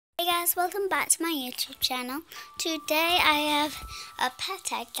guys, welcome back to my YouTube channel. Today I have a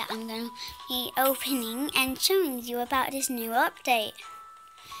pet egg that I'm going to be opening and showing you about this new update.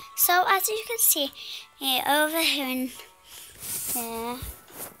 So as you can see over here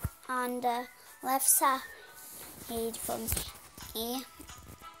on the left side from here,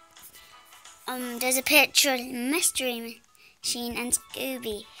 there's a picture of Mystery Machine and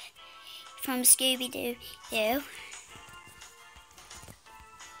Scooby from Scooby-Doo.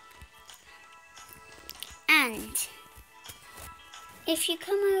 And if you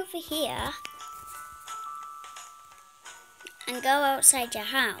come over here and go outside your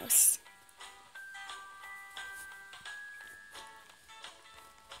house,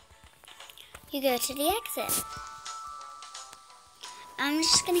 you go to the exit. I'm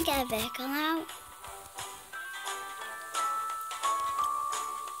just going to get a vehicle out.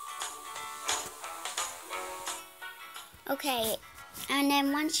 Okay, and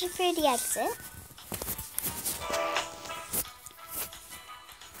then once you're through the exit,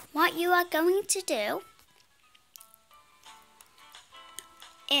 what you are going to do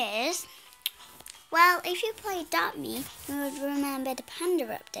is, well, if you played .me, you would remember the Panda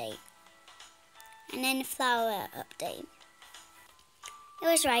update and then the Flower update. It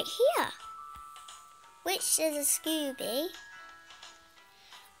was right here, which is a Scooby,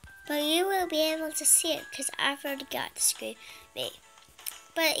 but you will be able to see it because I've already got the Scooby.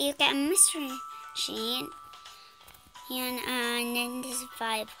 But you get a Mystery Machine. And then there's a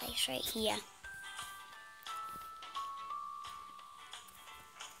fireplace right here.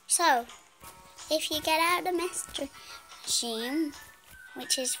 So, if you get out the Mystery Machine,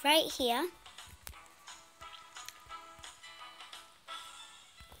 which is right here,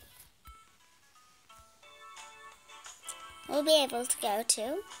 we'll be able to go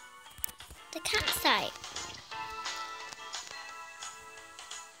to the campsite.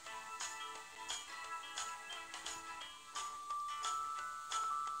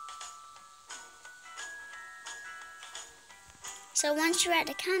 So once you're at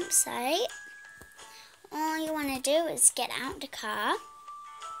the campsite, all you want to do is get out the car.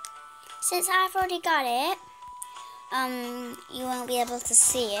 Since I've already got it, you won't be able to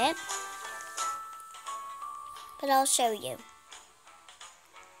see it, but I'll show you.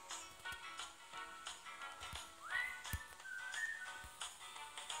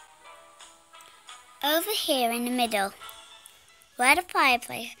 Over here in the middle, where the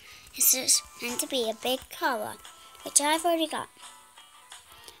fireplace is just meant to be a big collar, which I've already got.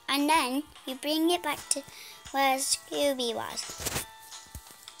 And then you bring it back to where Scooby was.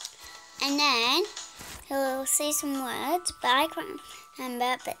 And then you'll see some words, but I can't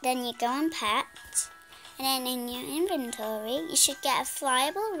remember, but then you go on pets. And then in your inventory, you should get a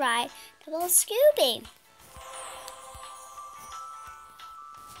flyable, rideable Scooby.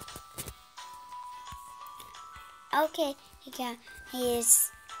 Okay, you got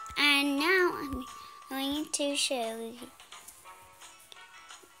his. And now I'm going to show you.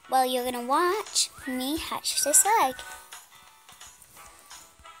 Well, you're going to watch me hatch this egg.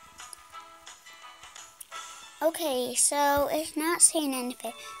 Okay, so it's not saying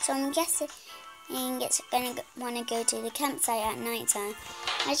anything, so I'm guessing it's going to want to go to the campsite at night time.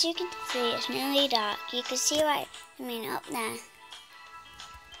 As you can see, it's nearly dark. You can see right, up there.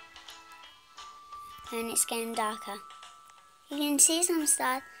 And it's getting darker. You can see some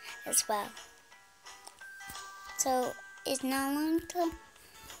stars as well. So it's no longer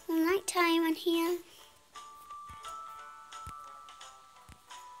night time in here.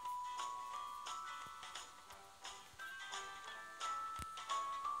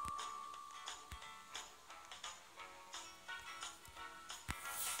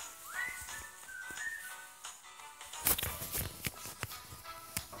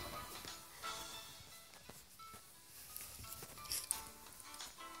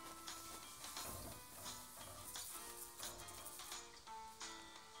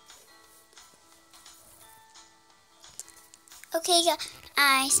 Okay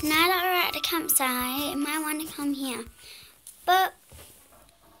guys, now that we're at the campsite, you might want to come here. But,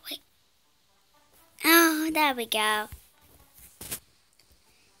 wait. Oh, there we go.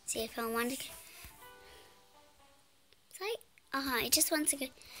 See if I want to go. It's like, I just want to go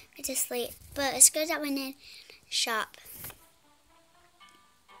to sleep. But it's good that we're in the shop.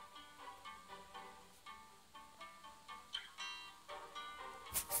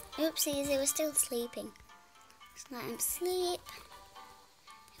 Oopsies, it was still sleeping. Let him sleep.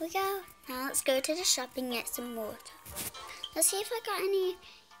 Here we go. Now let's go to the shop and get some water. Let's see if I got any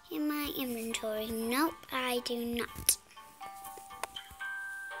in my inventory. Nope, I do not.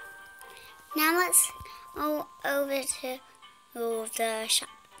 Now let's go over to the shop.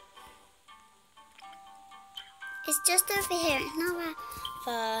 It's just over here. It's not that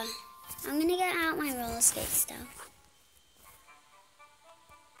far. I'm gonna get out my roller skates though.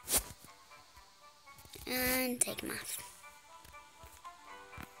 And take them off.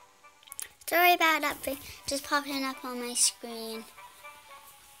 Sorry about that thing just popping up on my screen.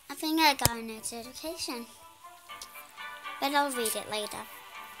 I think I got a notification, but I'll read it later.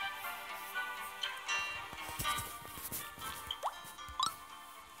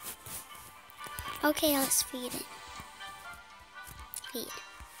 Okay, let's feed it. Feed.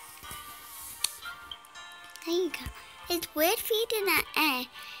 There you go. It's weird feeding an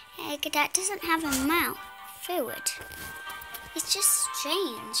egg that doesn't have a mouth through it. It's just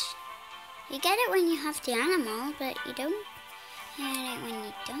strange. You get it when you have the animal, but you don't get it when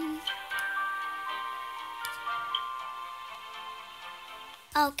you don't.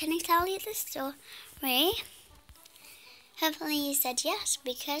 Oh, can I tell you the story? Hopefully you said yes,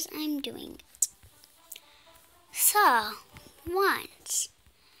 because I'm doing it. So, once,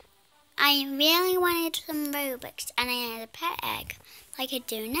 I really wanted some Robux, and I had a pet egg, like I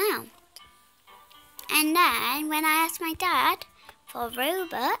do now. And then, when I asked my dad for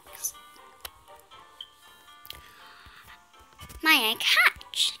Robux, my egg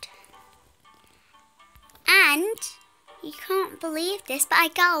hatched. And, you can't believe this, but I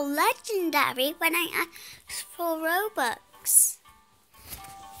got a legendary when I asked for Robux.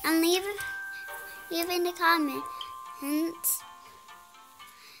 And leave in the comments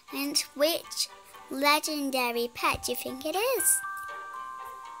which legendary pet do you think it is.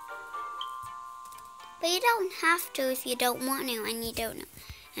 But you don't have to if you don't want to and you don't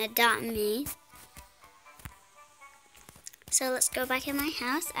adopt me. So let's go back in my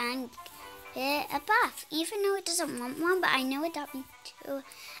house and get a bath. Even though it doesn't want one, but I know adopt me too.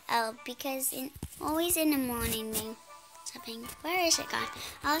 Because always in the morning they something. Where is it gone?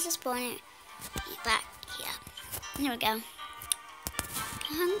 I'll just spawn it back here. Here we go.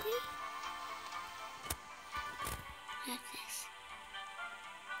 Hungry? Like this.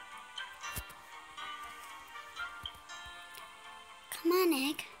 Come on,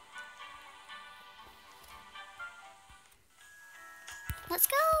 egg. Let's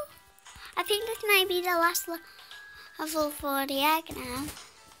go. I think this might be the last level for the egg now.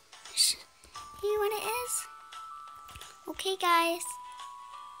 See what it is? Okay, guys.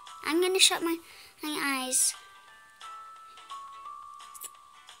 I'm going to shut my eyes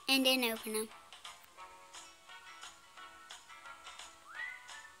and then open them.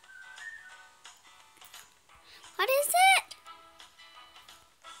 What is it?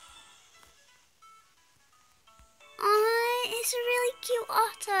 Oh, it's a really cute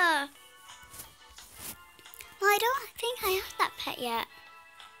otter. Well, I don't think I have that pet yet.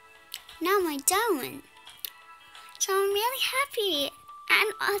 No, I don't. So I'm really happy.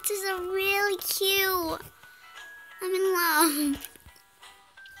 And otters are really cute. I'm in love.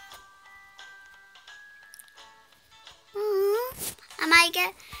 I might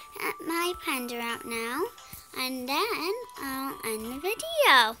get my panda out now. And then I'll end the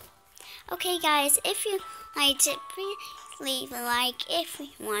video. Okay, guys, if you liked it, please leave a like if you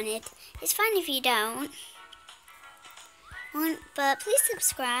want it. It's fine if you don't. But please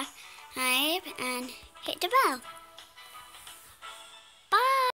subscribe and hit the bell.